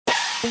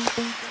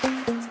Welcome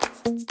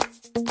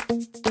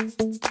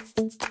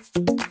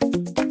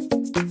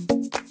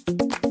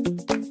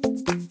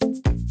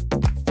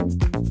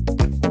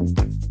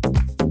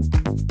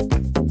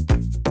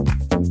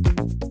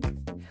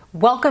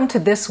to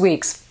this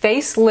week's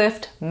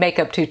facelift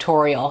makeup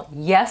tutorial.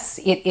 Yes,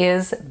 it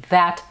is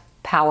that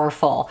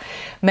powerful.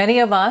 Many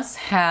of us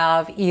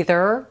have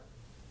either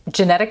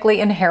genetically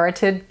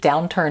inherited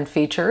downturned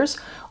features,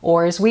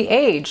 or as we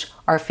age,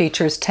 our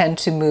features tend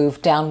to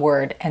move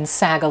downward and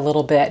sag a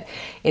little bit.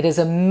 It is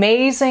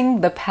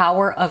amazing the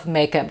power of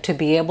makeup to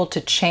be able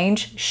to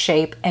change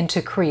shape and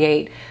to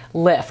create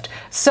lift.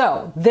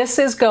 So this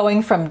is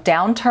going from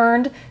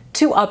downturned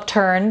to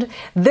upturned.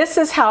 This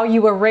is how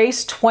you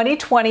erase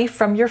 2020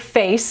 from your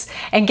face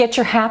and get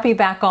your happy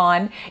back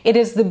on. It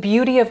is the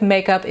beauty of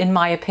makeup, in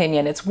my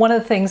opinion. It's one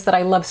of the things that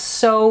I love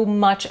so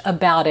much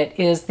about it,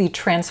 is the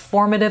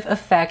transformative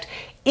effect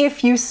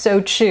if you so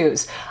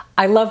choose.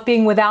 I love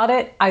being without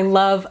it. I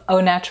love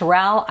au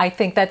naturel. I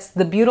think that's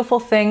the beautiful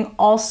thing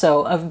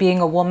also of being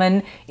a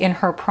woman in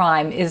her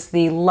prime, is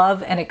the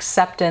love and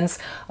acceptance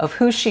of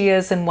who she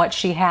is and what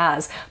she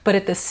has. But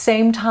at the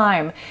same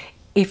time,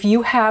 if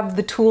you have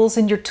the tools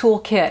in your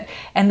toolkit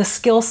and the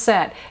skill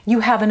set,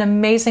 you have an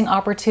amazing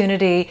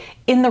opportunity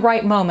in the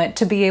right moment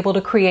to be able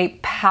to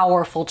create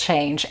powerful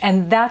change.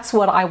 And that's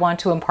what I want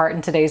to impart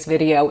in today's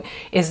video,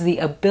 is the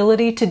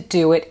ability to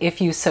do it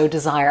if you so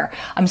desire.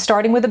 I'm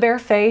starting with a bare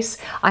face.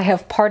 I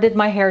have parted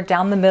my hair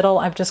down the middle.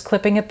 I'm just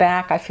clipping it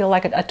back. I feel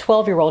like a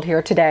 12-year-old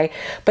here today,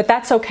 but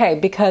that's okay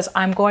because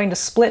I'm going to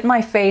split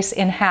my face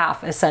in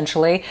half,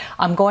 essentially.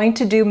 I'm going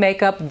to do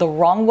makeup the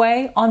wrong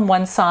way on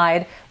one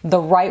side, the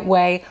right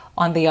way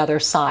on the other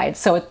side.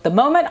 So at the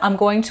moment, I'm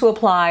going to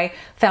apply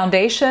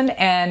foundation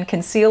and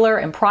concealer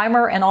and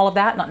primer and all of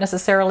that, not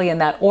necessarily in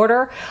that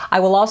order. I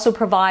will also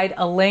provide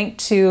a link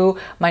to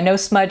my No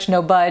Smudge,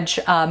 No Budge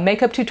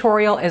makeup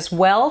tutorial as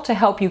well to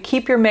help you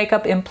keep your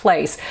makeup in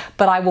place.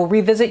 But I will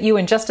revisit you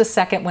in just a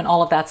second when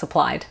all of that's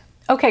applied.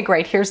 Okay,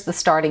 great. Here's the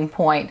starting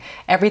point.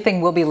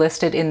 Everything will be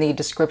listed in the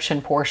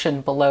description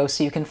portion below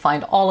so you can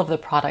find all of the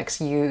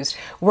products used.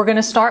 We're going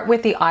to start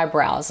with the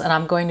eyebrows, and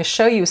I'm going to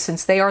show you,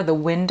 since they are the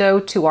window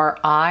to our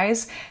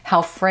eyes,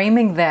 how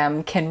framing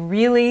them can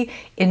really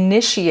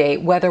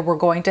initiate whether we're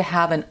going to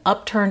have an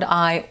upturned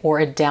eye or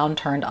a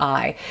downturned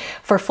eye.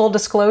 For full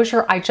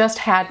disclosure, I just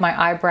had my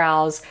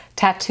eyebrows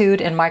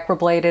tattooed and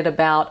microbladed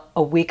about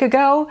a week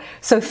ago.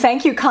 So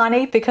thank you,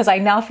 Connie, because I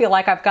now feel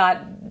like I've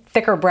got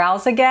thicker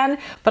brows again,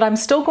 but I'm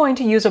still going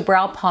to use a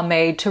brow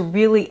pomade to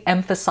really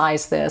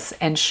emphasize this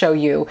and show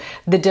you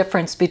the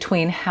difference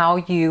between how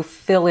you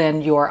fill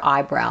in your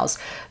eyebrows.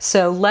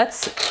 So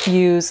let's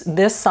use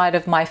this side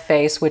of my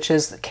face, which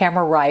is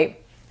camera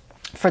right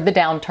for the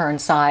downturn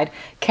side.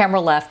 Camera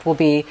left will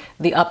be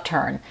the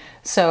upturn.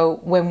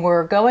 So when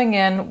we're going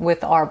in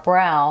with our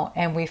brow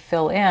and we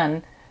fill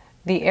in,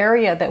 the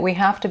area that we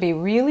have to be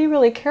really,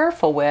 really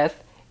careful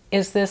with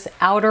is this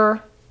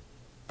outer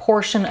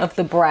portion of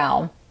the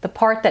brow, the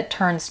part that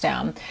turns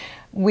down.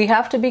 We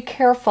have to be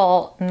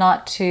careful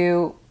not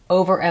to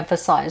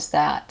overemphasize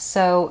that.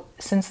 So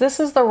since this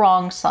is the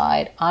wrong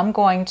side, I'm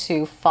going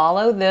to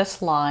follow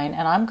this line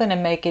and I'm going to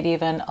make it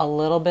even a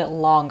little bit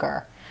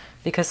longer,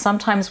 because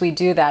sometimes we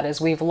do that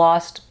as we've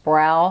lost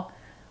brow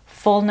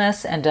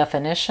fullness and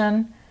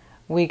definition.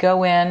 We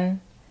go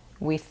in,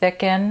 we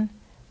thicken,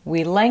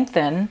 we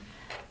lengthen,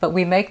 but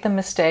we make the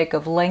mistake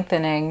of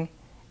lengthening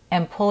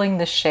and pulling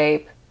the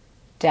shape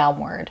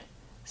downward.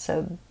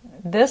 So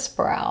this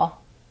brow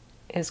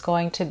is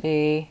going to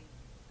be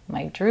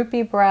my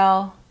droopy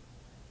brow,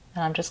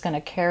 and I'm just going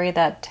to carry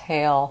that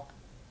tail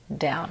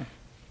down.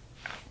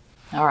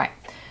 All right,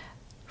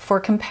 for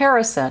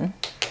comparison,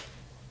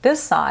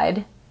 this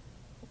side,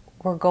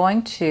 we're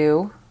going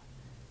to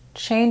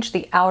change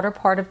the outer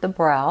part of the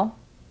brow,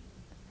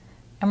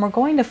 and we're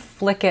going to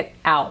flick it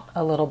out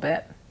a little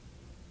bit.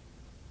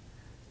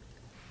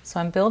 So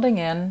I'm building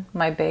in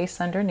my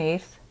base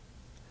underneath.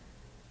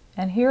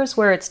 And here's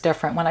where it's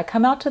different. When I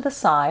come out to the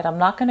side, I'm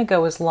not going to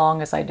go as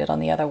long as I did on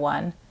the other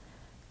one.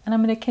 And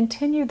I'm going to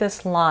continue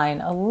this line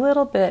a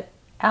little bit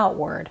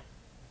outward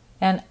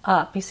and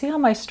up. You see how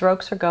my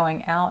strokes are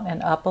going out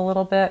and up a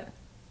little bit?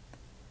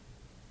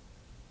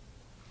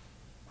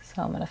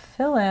 So I'm going to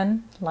fill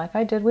in like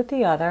I did with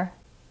the other,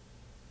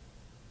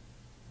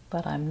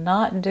 but I'm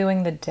not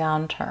doing the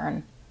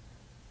downturn.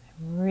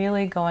 I'm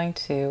really going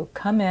to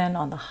come in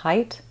on the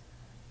height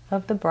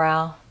of the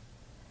brow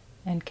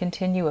and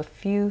continue a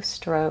few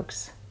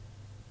strokes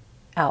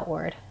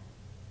outward,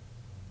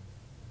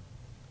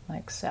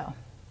 like so.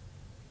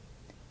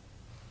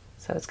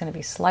 So it's going to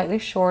be slightly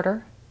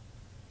shorter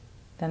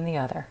than the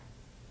other.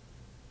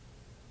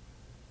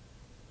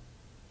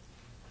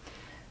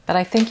 But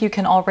I think you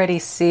can already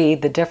see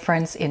the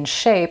difference in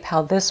shape,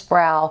 how this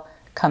brow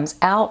comes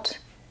out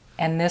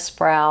and this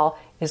brow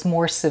is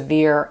more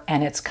severe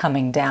and it's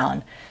coming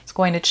down. It's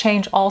going to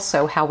change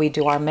also how we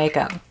do our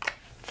makeup.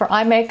 For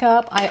eye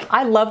makeup,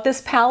 I love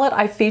this palette.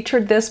 I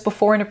featured this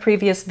before in a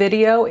previous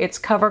video. It's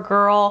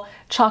CoverGirl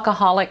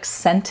Chocoholic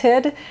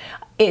Scented.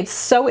 It's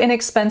so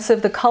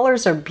inexpensive. The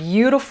colors are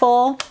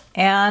beautiful,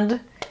 and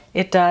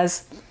it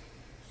does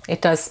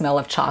smell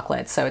of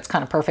chocolate, so it's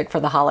kind of perfect for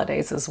the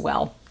holidays as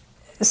well.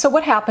 So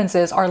what happens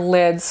is our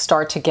lids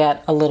start to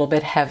get a little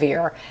bit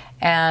heavier,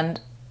 and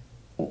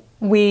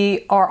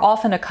we are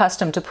often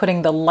accustomed to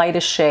putting the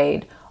lightest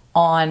shade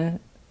on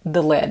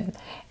the lid.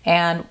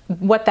 And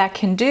what that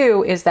can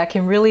do is that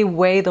can really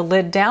weigh the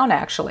lid down,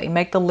 actually,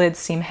 make the lid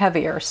seem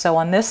heavier. So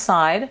on this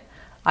side,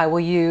 I will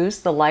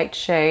use the light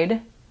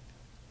shade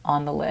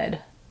on the lid.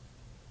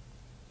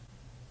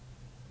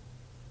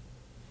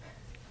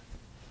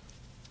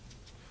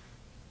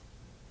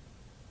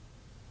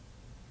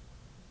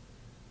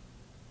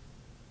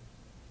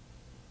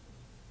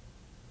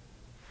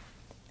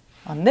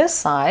 On this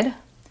side,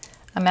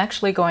 I'm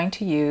actually going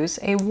to use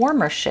a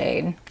warmer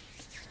shade,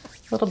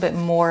 a little bit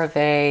more of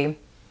a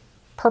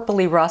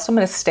purpley rust. I'm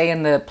going to stay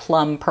in the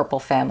plum purple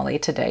family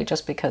today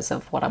just because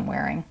of what I'm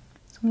wearing.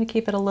 So I'm going to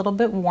keep it a little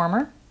bit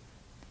warmer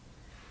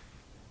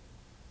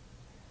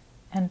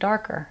and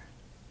darker.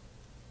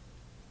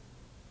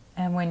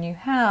 And when you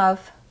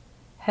have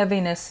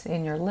heaviness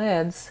in your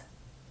lids,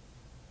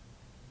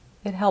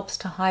 it helps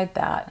to hide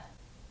that,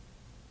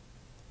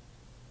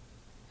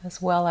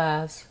 as well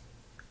as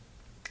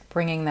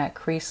bringing that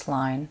crease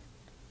line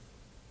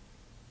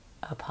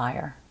up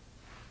higher.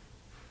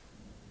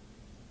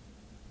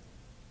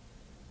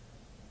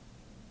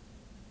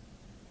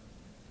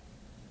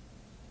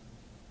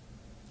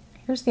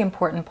 Here's the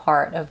important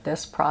part of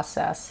this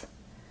process,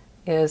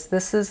 is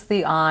this is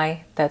the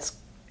eye that's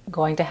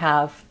going to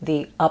have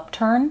the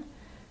upturn.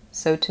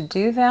 So to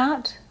do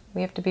that,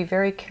 we have to be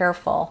very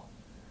careful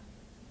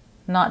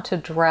not to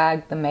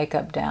drag the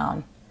makeup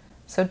down.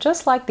 So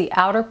just like the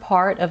outer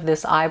part of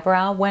this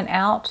eyebrow went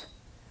out,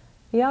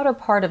 the outer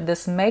part of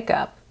this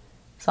makeup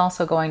is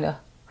also going to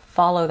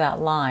follow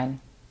that line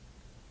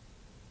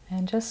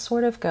and just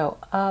sort of go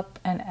up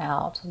and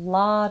out. A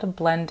lot of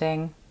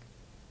blending,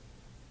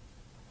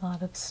 a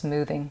lot of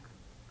smoothing.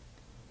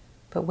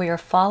 But we are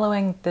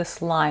following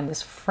this line,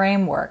 this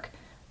framework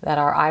that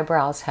our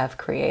eyebrows have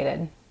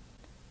created.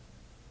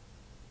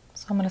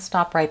 So I'm going to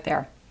stop right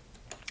there.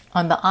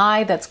 On the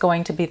eye that's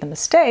going to be the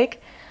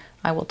mistake,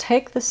 I will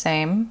take the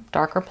same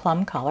darker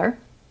plum color,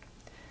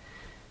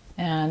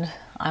 and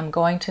I'm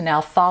going to now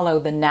follow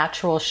the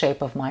natural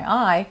shape of my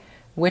eye,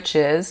 which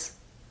is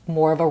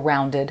more of a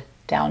rounded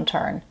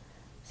downturn.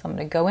 So I'm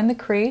going to go in the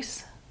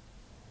crease.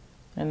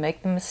 I'm going to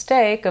make the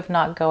mistake of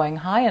not going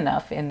high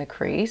enough in the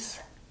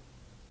crease,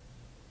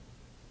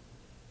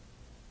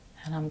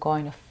 and I'm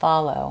going to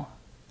follow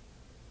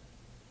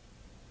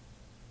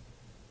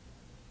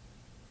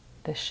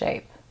the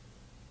shape.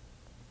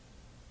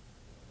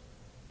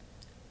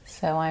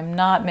 So I'm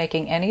not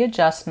making any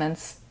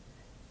adjustments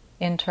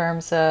in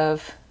terms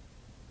of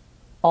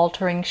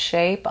altering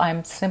shape.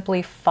 I'm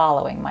simply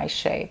following my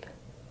shape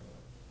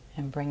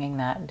and bringing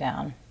that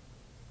down.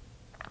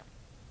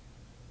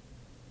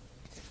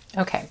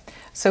 Okay,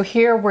 so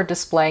here we're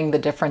displaying the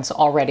difference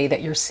already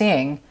that you're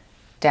seeing.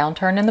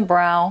 Downturn in the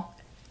brow,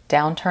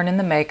 downturn in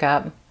the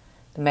makeup.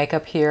 The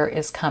makeup here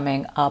is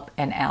coming up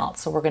and out.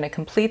 So we're going to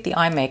complete the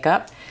eye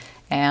makeup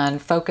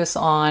and focus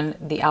on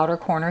the outer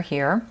corner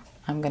here.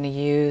 I'm going to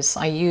use,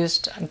 I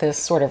used this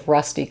sort of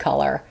rusty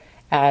color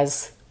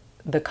as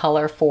the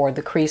color for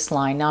the crease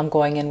line. Now I'm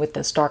going in with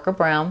this darker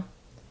brown,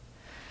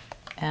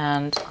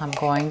 and I'm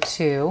going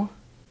to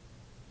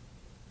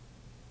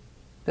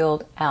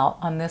build out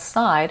on this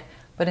side,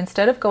 but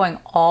instead of going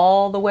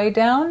all the way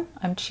down,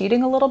 I'm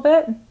cheating a little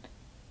bit,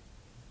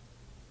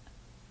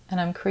 and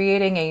I'm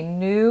creating a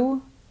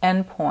new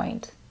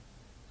endpoint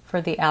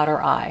for the outer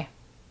eye.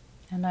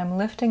 And I'm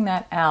lifting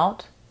that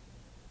out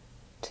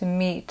to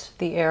meet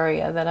the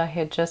area that I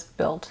had just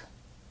built.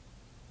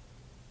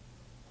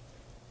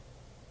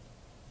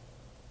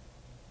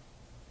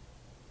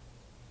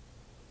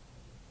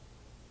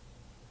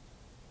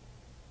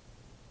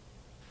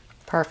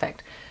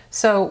 Perfect.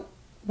 So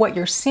what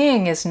you're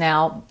seeing is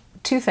now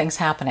two things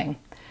happening.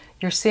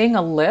 You're seeing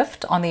a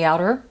lift on the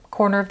outer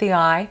corner of the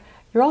eye.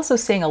 You're also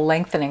seeing a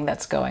lengthening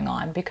that's going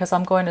on because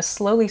I'm going to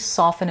slowly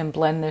soften and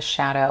blend this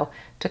shadow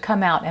to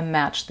come out and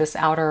match this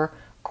outer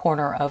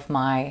corner of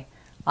my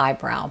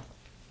eyebrow.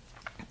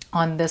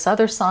 On this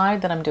other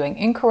side that I'm doing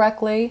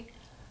incorrectly,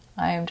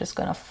 I am just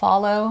going to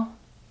follow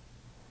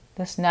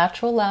this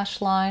natural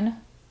lash line,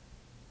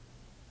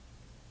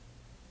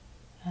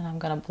 and I'm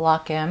going to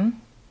block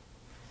in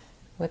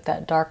with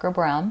that darker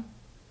brown.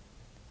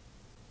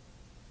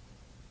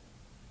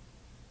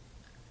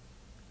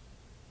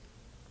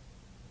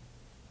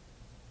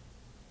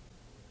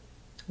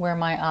 Where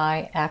my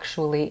eye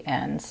actually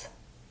ends.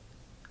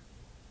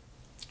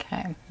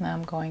 Okay, now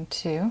I'm going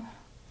to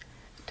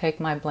take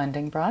my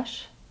blending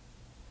brush,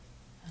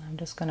 and I'm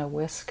just going to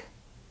whisk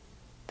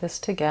this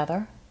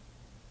together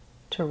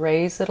to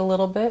raise it a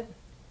little bit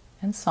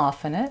and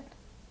soften it.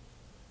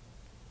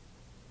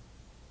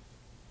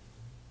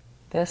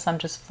 This, I'm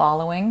just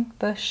following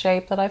the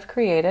shape that I've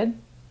created.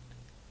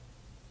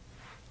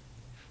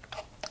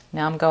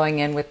 Now I'm going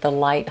in with the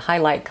light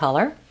highlight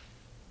color,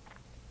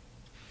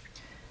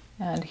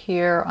 And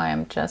here I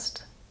am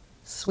just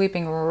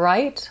sweeping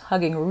right,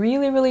 hugging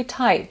really, really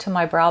tight to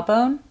my brow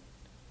bone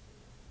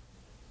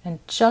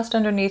and just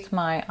underneath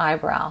my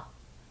eyebrow.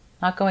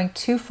 Not going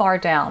too far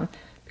down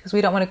because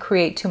we don't want to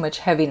create too much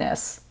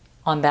heaviness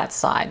on that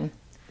side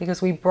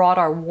because we brought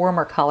our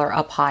warmer color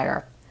up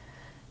higher.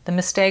 The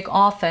mistake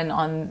often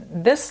on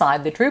this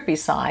side, the droopy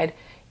side,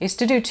 is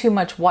to do too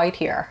much white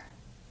here,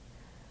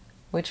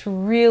 which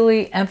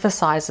really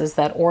emphasizes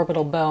that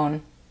orbital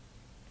bone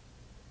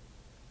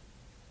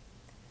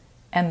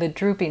and the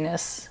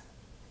droopiness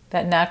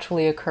that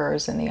naturally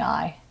occurs in the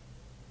eye.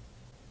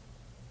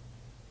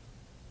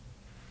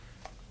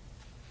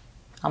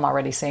 I'm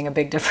already seeing a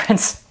big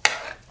difference.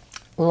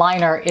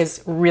 Liner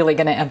is really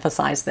going to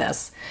emphasize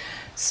this.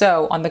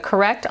 So on the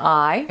correct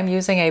eye, I'm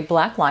using a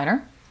black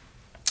liner.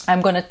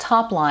 I'm going to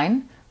top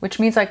line, which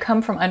means I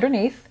come from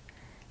underneath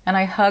and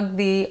I hug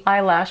the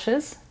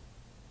eyelashes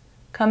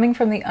coming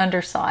from the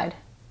underside.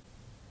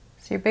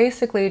 So you're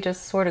basically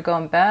just sort of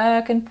going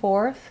back and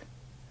forth.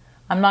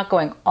 I'm not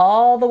going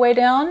all the way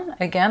down.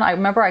 Again, I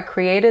remember I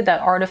created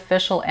that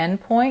artificial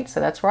endpoint, so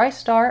that's where I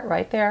start,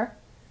 right there.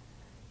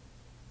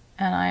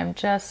 And I am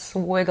just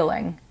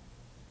wiggling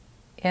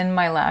in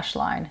my lash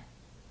line.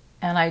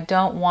 And I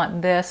don't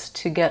want this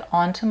to get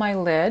onto my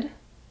lid.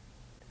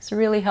 This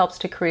really helps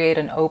to create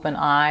an open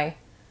eye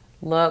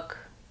look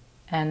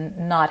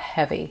and not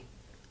heavy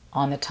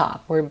on the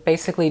top. We're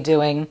basically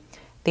doing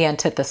the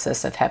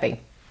antithesis of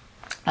heavy.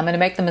 I'm going to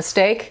make the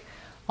mistake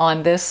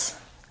on this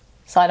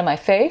side of my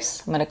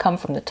face. I'm going to come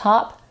from the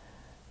top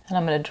and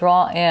I'm going to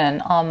draw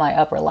in on my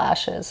upper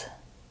lashes.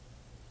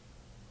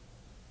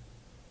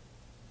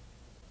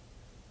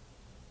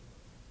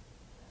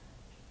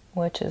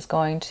 Which is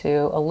going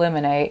to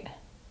eliminate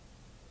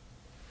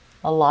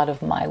a lot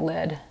of my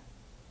lid.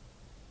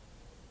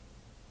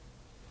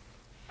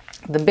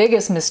 The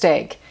biggest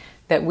mistake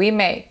that we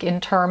make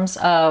in terms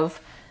of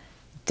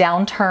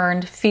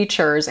downturned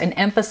features and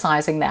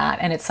emphasizing that,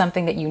 and it's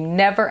something that you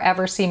never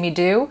ever see me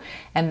do,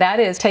 and that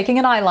is taking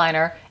an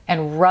eyeliner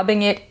and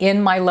rubbing it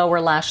in my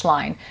lower lash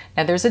line.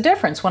 Now there's a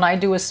difference. When I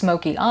do a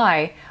smoky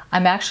eye,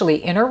 I'm actually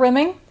inner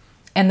rimming,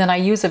 and then I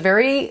use a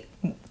very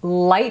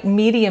light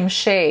medium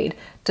shade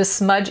to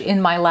smudge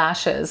in my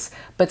lashes,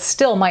 but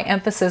still my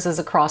emphasis is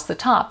across the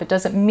top. It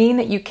doesn't mean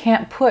that you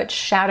can't put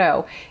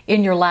shadow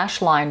in your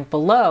lash line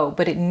below,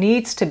 but it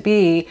needs to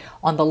be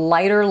on the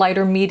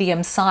lighter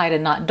medium side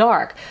and not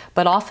dark.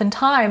 But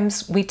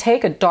oftentimes we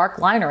take a dark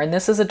liner, and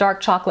this is a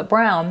dark chocolate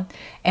brown,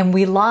 and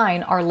we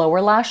line our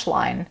lower lash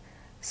line.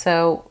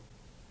 So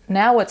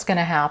now what's going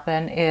to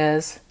happen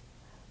is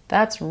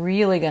that's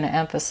really going to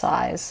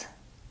emphasize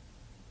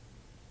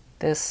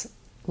this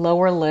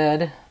lower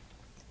lid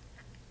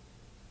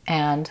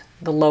and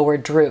the lower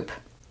droop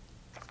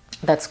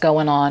that's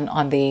going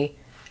on the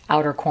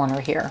outer corner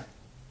here.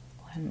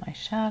 Blend my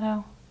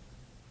shadow.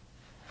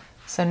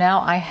 So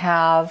now I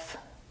have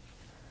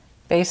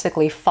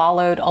basically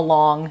followed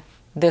along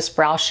this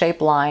brow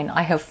shape line.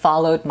 I have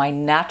followed my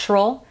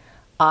natural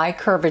eye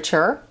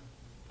curvature,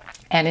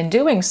 and in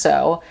doing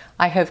so,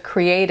 I have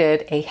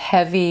created a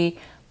heavy,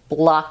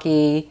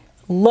 blocky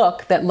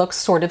look that looks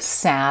sort of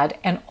sad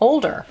and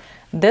older.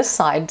 This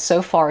side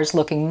so far is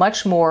looking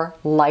much more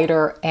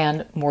lighter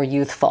and more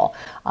youthful.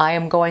 I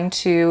am going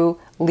to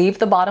leave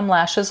the bottom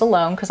lashes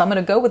alone because I'm going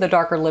to go with a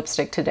darker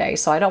lipstick today,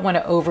 so I don't want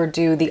to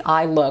overdo the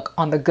eye look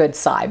on the good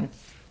side.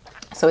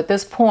 So at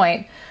this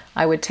point,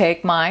 I would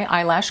take my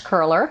eyelash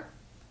curler,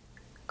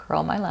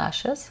 curl my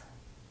lashes,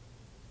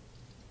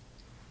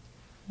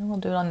 and we'll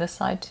do it on this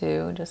side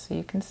too, just so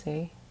you can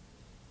see.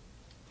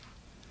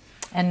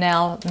 And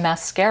now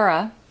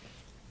mascara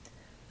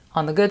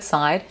on the good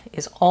side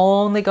is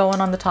only going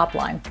on the top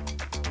line.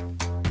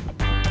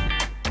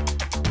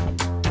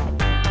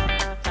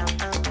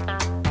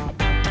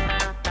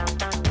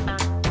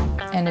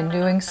 And in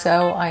doing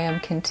so, I am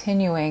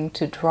continuing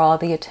to draw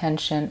the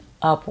attention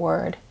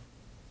upward.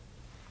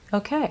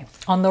 Okay,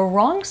 on the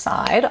wrong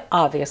side,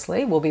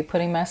 obviously, we'll be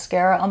putting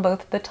mascara on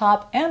both the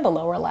top and the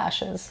lower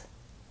lashes.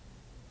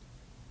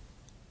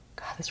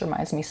 God, this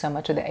reminds me so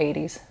much of the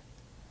 80s.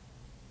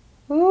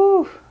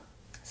 Ooh!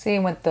 See,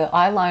 with the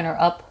eyeliner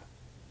up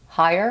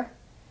higher,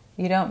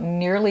 you don't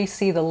nearly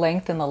see the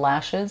length in the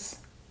lashes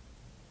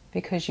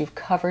because you've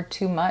covered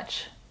too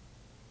much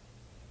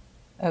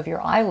of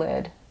your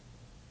eyelid,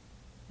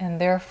 and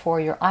therefore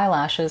your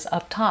eyelashes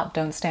up top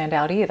don't stand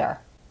out either.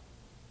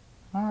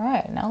 All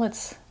right, now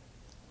let's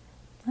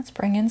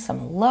bring in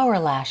some lower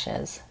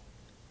lashes.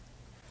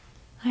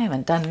 I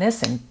haven't done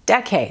this in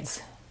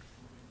decades.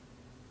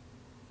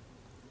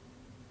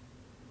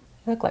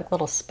 They look like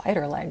little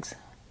spider legs.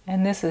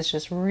 And this is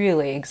just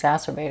really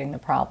exacerbating the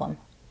problem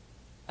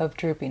of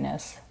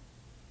droopiness.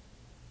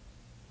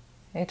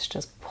 It's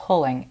just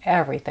pulling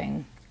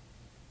everything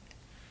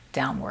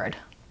downward.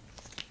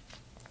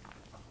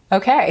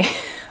 Okay,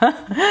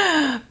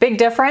 big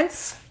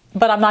difference,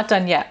 but I'm not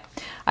done yet.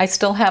 I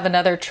still have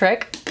another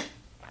trick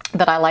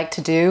that I like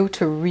to do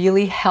to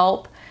really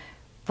help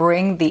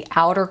bring the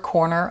outer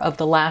corner of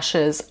the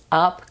lashes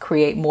up,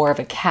 create more of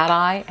a cat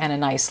eye and a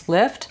nice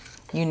lift.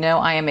 You know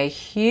I am a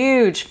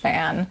huge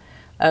fan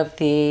of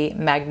the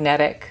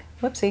magnetic,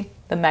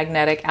 the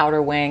magnetic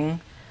outer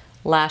wing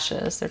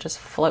lashes. They're just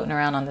floating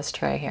around on this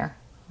tray here.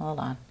 Hold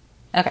on.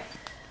 Okay,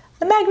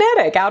 the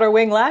magnetic outer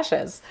wing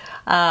lashes.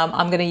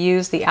 I'm going to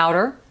use the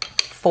outer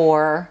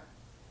for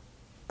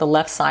the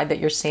left side that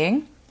you're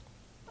seeing.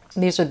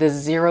 These are the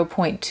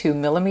 0.2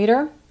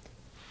 millimeter,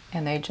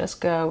 and they just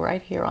go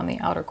right here on the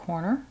outer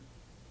corner.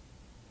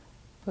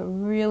 But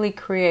really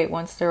create,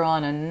 once they're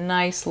on, a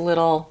nice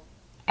little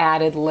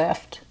added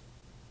lift.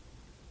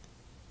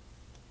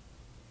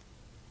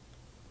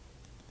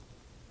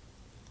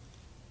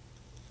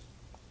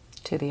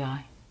 To the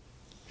eye.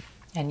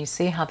 And you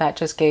see how that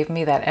just gave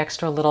me that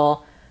extra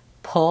little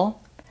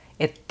pull?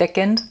 It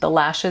thickened the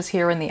lashes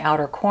here in the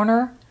outer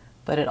corner,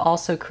 but it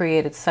also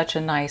created such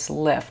a nice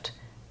lift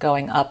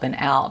going up and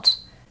out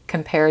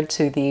compared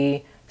to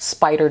the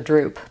spider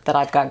droop that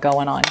I've got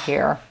going on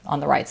here on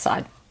the right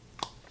side.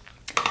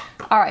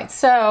 All right,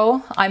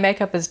 so eye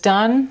makeup is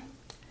done.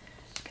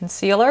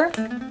 Concealer.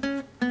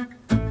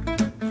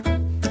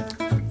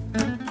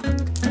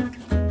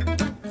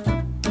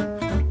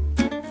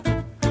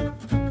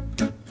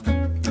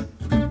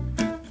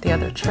 The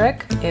other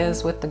trick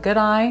is with the good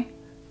eye,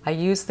 I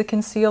use the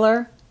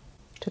concealer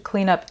to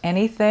clean up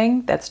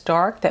anything that's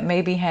dark that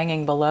may be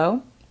hanging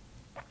below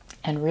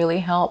and really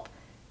help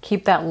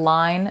keep that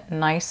line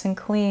nice and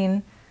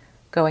clean,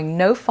 going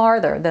no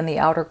farther than the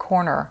outer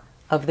corner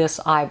of this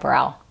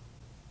eyebrow.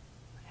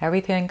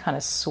 Everything kind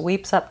of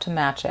sweeps up to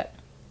match it.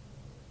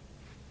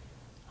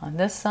 On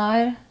this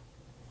side,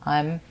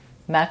 I'm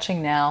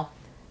matching now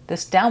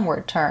this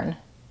downward turn.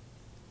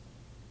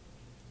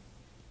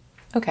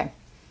 Okay,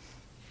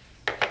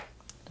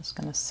 just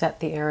going to set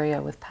the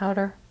area with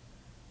powder.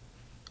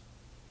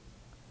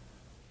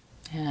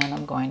 And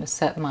I'm going to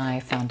set my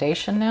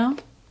foundation now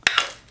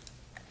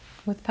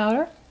with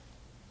powder,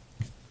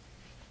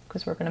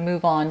 because we're going to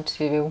move on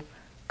to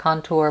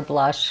contour,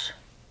 blush,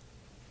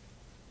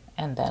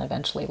 and then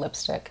eventually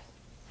lipstick.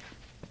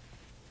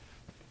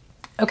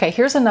 Okay,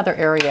 here's another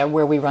area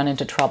where we run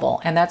into trouble,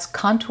 and that's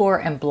contour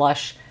and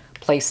blush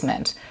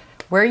placement.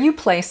 Where you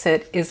place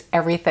it is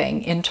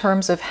everything in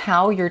terms of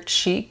how your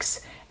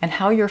cheeks and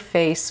how your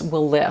face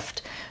will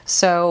lift.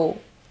 So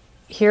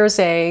here's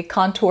a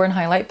contour and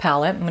highlight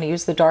palette. I'm going to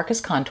use the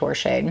darkest contour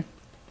shade.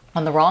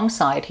 On the wrong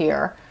side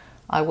here,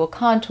 I will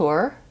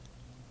contour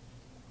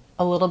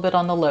a little bit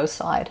on the low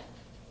side.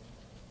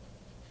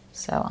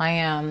 So I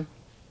am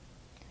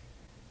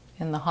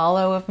in the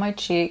hollow of my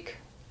cheek,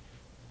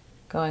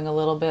 going a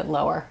little bit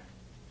lower.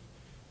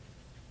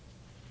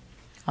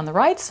 On the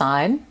right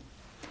side,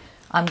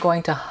 I'm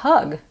going to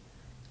hug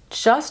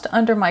just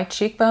under my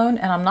cheekbone,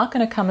 and I'm not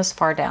going to come as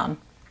far down.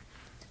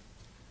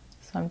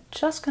 So I'm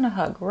just going to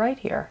hug right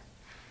here.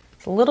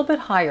 It's a little bit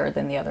higher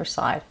than the other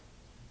side.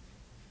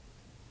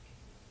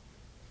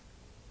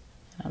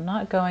 I'm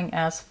not going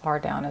as far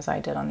down as I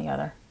did on the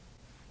other.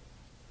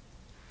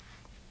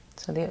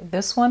 So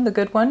this one, the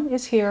good one,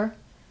 is here.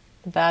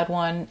 The bad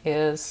one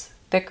is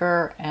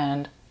thicker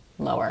and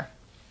lower.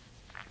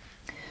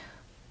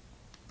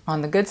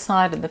 On the good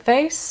side of the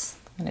face,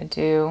 I'm going to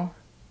do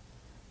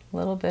a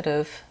little bit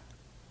of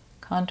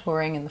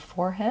contouring in the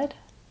forehead,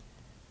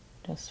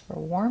 just for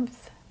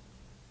warmth.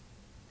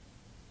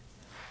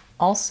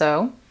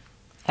 Also,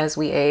 as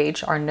we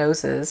age, our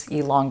noses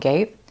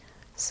elongate.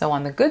 So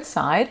on the good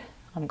side,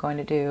 I'm going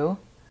to do,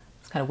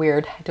 it's kind of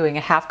weird doing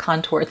a half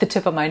contour at the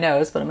tip of my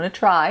nose, but I'm going to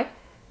try.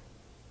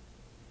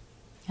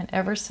 And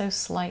ever so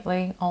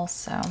slightly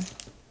also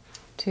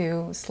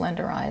to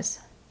slenderize.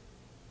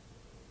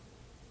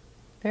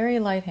 Very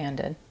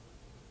light-handed.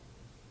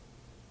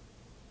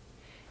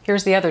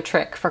 Here's the other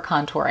trick for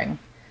contouring.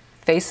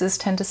 Faces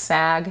tend to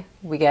sag.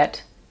 We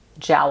get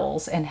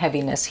jowls and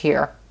heaviness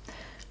here.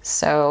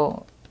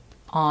 So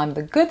on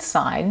the good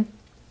side,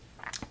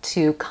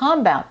 to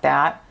combat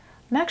that,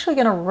 I'm actually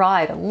going to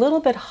ride a little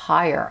bit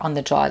higher on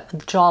the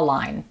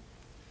jawline.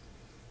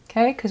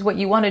 Okay, because what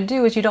you want to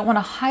do is you don't want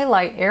to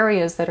highlight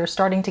areas that are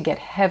starting to get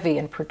heavy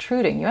and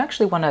protruding. You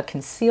actually want to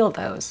conceal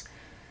those.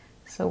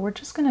 So we're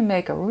just going to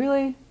make a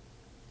really,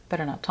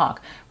 better not talk,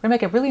 we're going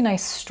to make a really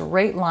nice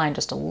straight line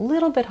just a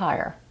little bit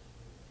higher.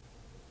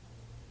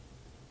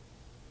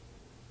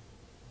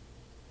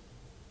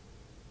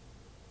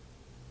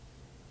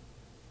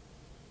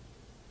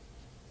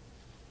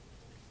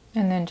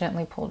 And then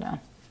gently pull down.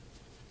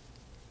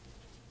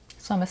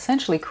 So I'm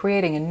essentially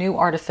creating a new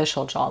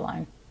artificial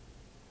jawline.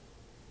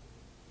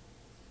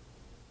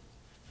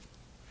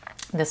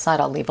 This side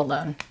I'll leave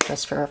alone,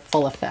 just for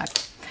full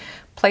effect.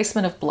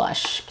 Placement of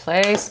blush,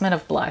 placement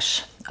of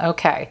blush.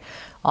 Okay,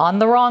 on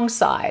the wrong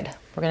side,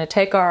 we're gonna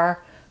take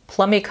our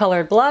plummy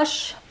colored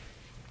blush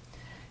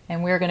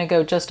and we're gonna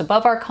go just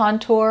above our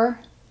contour,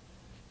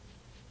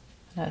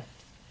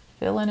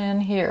 filling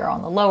in here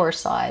on the lower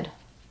side.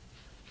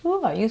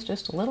 Ooh, I used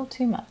just a little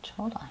too much,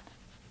 hold on.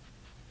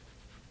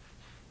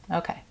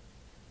 Okay.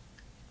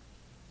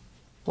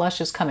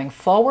 Blush is coming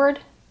forward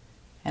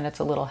and it's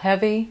a little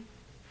heavy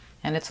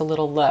and it's a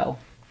little low.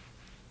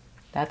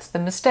 That's the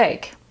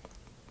mistake.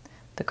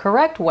 The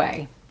correct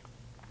way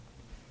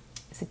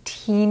is a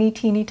teeny,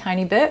 teeny,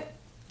 tiny bit,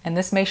 and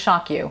this may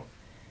shock you.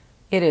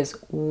 It is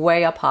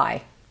way up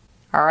high.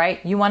 All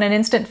right, you want an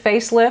instant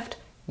facelift?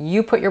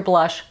 You put your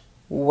blush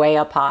way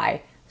up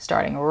high,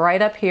 starting right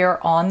up here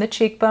on the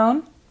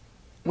cheekbone.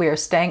 We are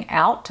staying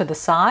out to the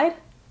side.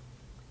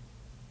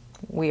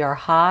 We are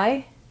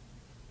high,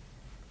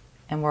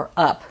 and we're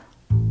up.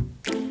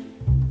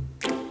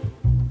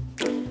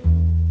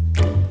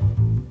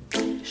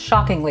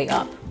 Shockingly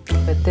up,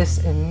 but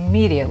this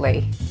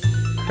immediately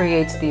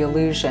creates the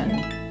illusion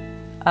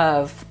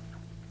of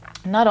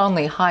not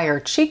only higher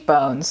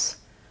cheekbones,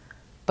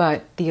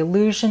 but the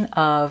illusion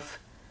of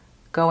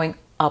going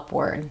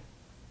upward.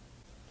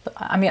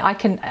 I mean, I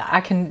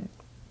can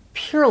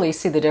purely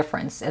see the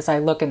difference as I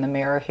look in the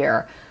mirror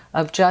here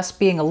of just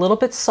being a little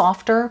bit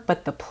softer,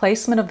 but the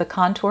placement of the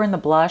contour and the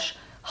blush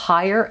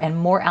higher and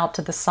more out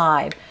to the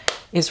side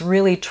is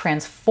really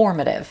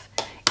transformative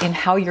in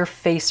how your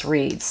face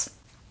reads.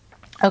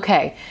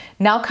 Okay,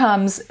 now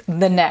comes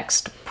the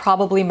next,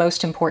 probably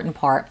most important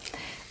part.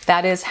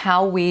 That is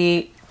how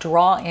we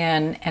draw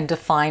in and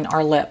define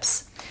our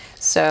lips.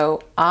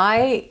 So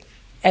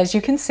as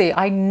you can see,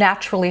 I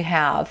naturally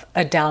have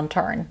a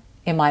downturn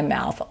in my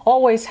mouth.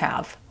 Always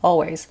have,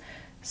 always.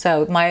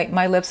 So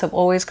my lips have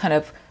always kind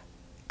of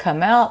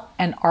come out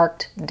and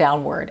arced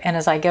downward. And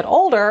as I get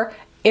older,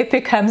 it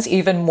becomes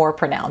even more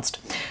pronounced.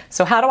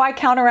 So how do I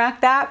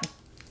counteract that?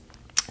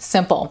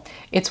 Simple.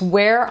 It's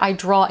where I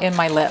draw in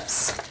my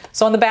lips.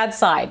 So on the bad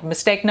side,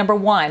 mistake number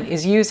one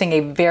is using a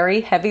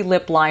very heavy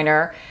lip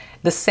liner,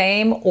 the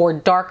same or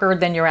darker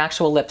than your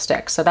actual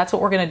lipstick. So that's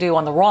what we're going to do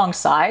on the wrong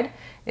side,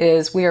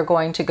 is we are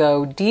going to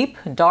go deep,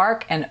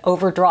 dark, and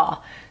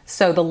overdraw.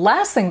 So the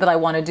last thing that I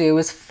want to do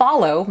is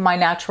follow my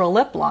natural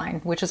lip line,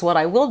 which is what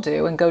I will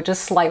do, and go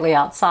just slightly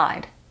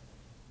outside.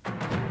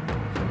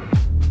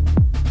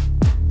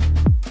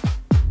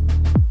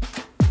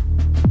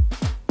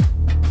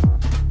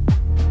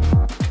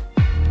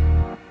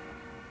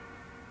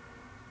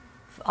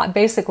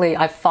 Basically,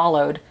 I've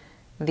followed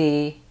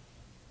the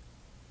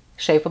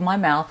shape of my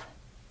mouth.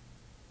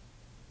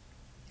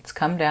 It's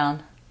come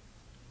down.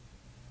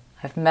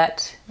 I've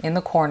met in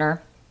the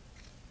corner.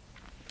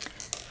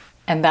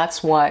 And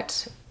that's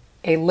what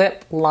a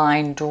lip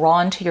line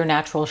drawn to your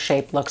natural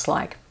shape looks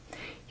like.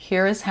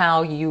 Here is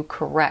how you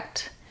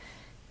correct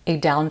a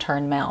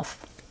downturned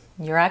mouth.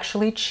 You're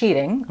actually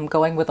cheating. I'm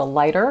going with a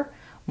lighter,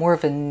 more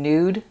of a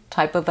nude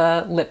type of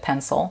a lip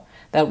pencil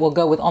that will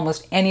go with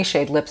almost any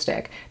shade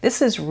lipstick.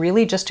 This is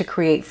really just to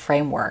create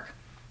framework.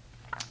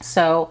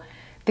 So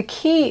the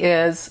key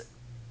is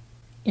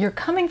you're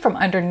coming from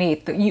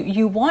underneath.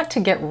 You want to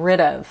get rid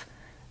of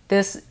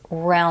this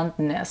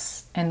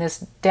roundness and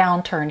this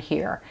downturn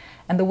here.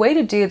 And the way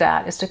to do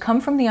that is to come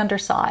from the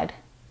underside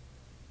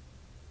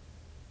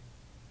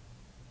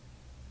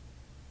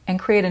and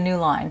create a new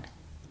line.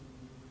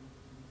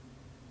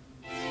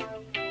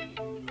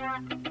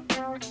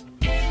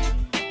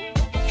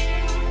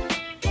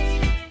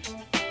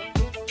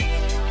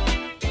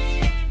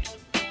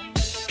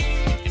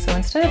 So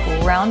instead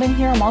of rounding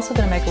here, I'm also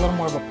going to make a little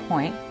more of a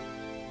point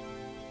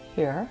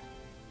here.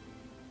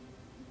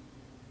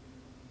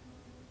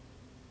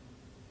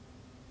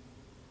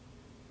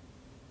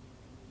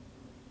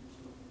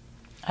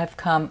 I've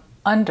come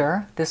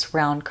under this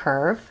round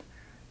curve,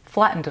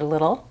 flattened it a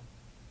little,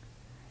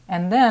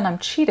 and then I'm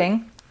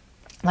cheating,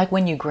 like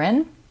when you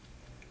grin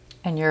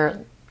and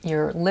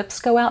your lips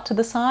go out to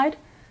the side,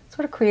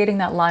 sort of creating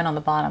that line on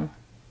the bottom.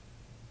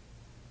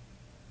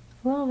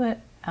 A little bit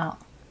out.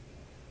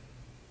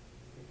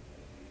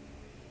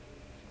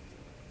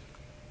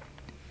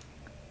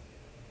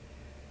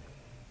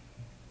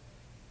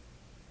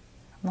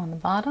 On the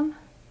bottom.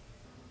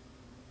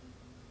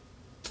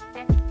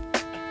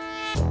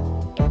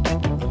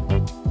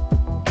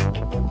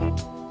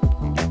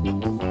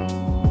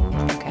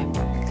 Okay.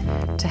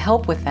 To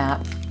help with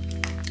that,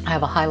 I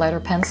have a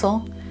highlighter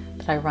pencil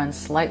that I run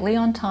slightly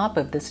on top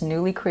of this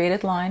newly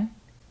created line.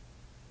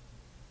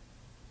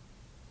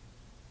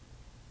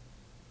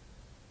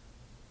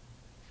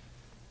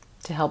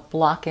 To help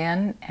block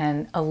in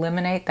and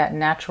eliminate that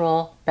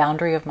natural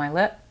boundary of my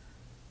lip.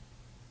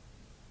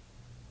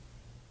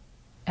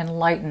 And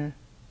lighten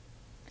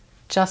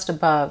just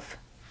above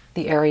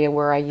the area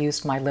where I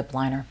used my lip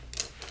liner.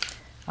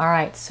 All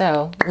right,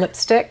 so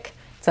lipstick,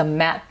 it's a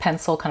matte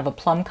pencil, kind of a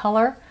plum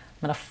color.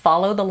 I'm going to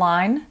follow the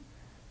line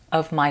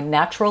of my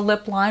natural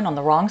lip line on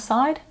the wrong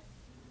side.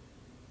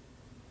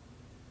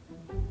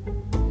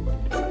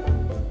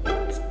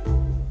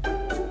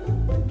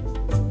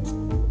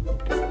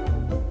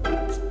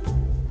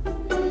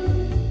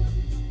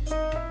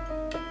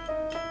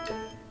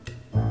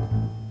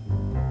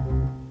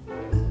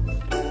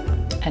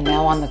 And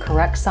now on the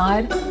correct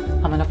side,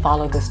 I'm going to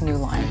follow this new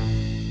line.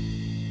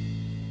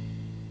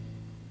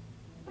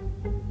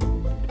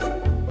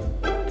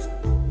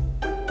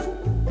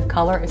 The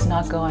color is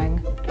not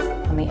going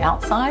on the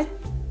outside,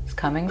 it's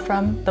coming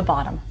from the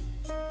bottom.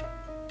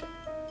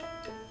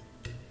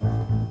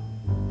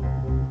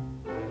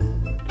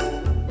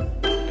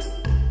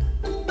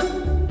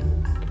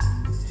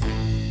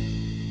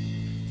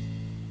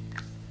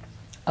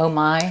 Oh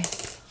my,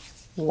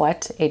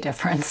 what a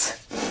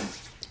difference.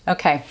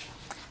 Okay,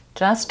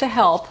 just to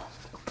help,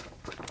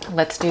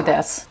 let's do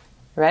this.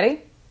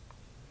 Ready?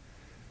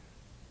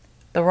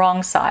 The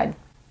wrong side.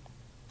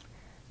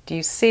 Do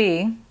you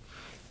see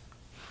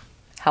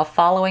how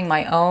following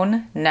my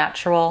own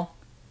natural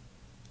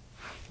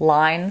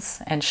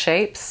lines and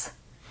shapes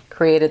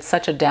created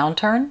such a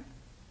downturn?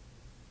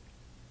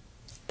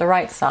 The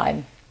right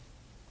side.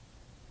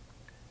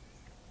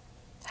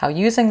 How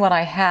using what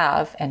I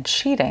have and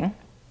cheating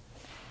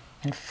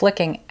and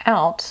flicking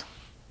out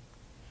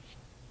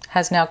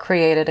has now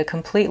created a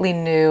completely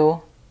new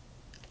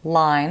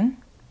line,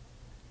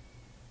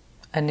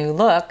 a new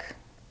look,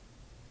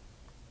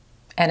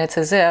 and it's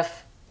as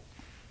if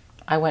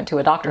I went to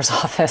a doctor's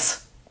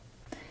office.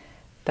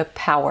 The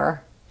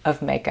power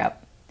of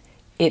makeup.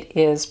 It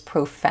is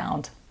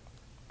profound.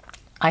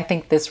 I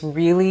think this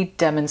really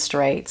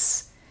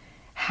demonstrates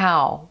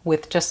how,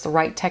 with just the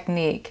right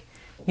technique,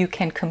 you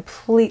can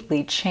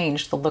completely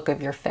change the look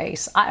of your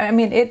face. I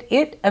mean,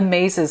 it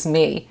amazes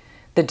me,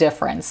 the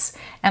difference.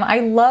 And I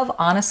love,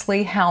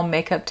 honestly, how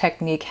makeup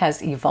technique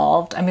has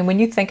evolved. I mean, when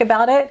you think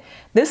about it,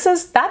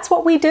 that's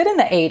what we did in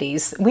the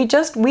 80s.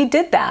 We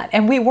did that.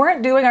 And we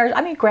weren't doing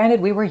I mean, granted,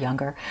 we were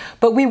younger,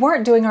 but we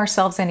weren't doing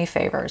ourselves any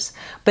favors.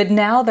 But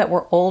now that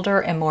we're older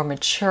and more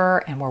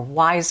mature and we're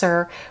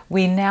wiser,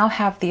 we now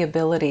have the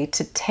ability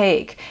to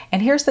take,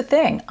 and here's the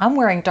thing, I'm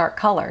wearing dark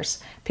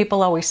colors.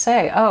 People always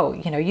say, oh,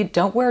 you know, you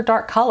don't wear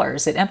dark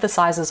colors. It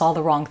emphasizes all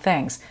the wrong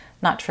things.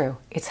 Not true.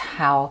 It's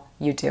how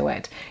you do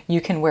it. You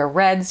can wear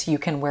reds, you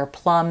can wear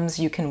plums,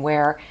 you can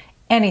wear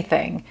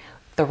anything.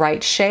 The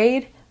right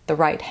shade, the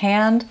right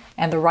hand,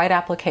 and the right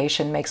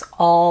application makes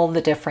all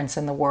the difference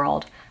in the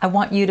world. I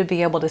want you to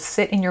be able to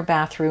sit in your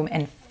bathroom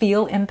and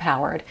feel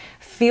empowered.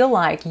 Feel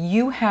like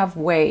you have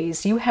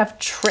ways, you have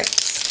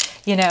tricks.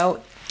 You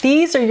know,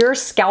 these are your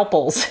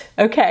scalpels,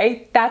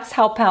 okay? That's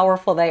how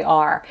powerful they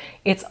are.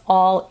 It's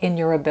all in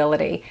your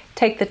ability.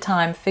 Take the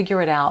time,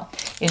 figure it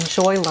out,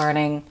 enjoy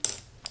learning.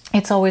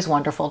 It's always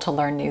wonderful to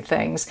learn new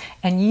things,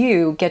 and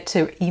you get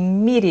to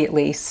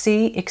immediately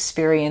see,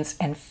 experience,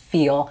 and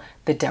feel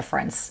the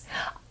difference.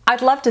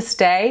 I'd love to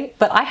stay,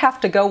 but I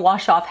have to go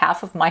wash off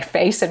half of my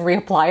face and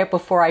reapply it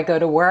before I go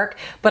to work.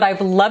 But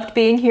I've loved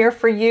being here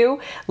for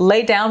you.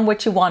 Lay down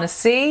what you want to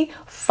see.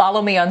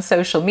 Follow me on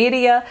social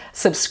media.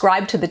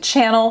 Subscribe to the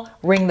channel.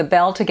 Ring the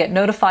bell to get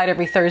notified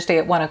every Thursday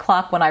at 1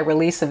 o'clock when I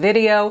release a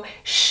video.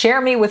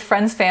 Share me with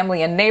friends,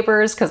 family, and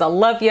neighbors because I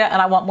love you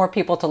and I want more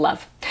people to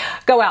love.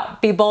 Go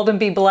out, be bold and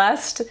be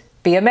blessed.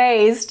 Be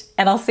amazed,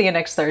 and I'll see you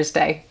next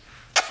Thursday.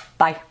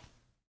 Bye.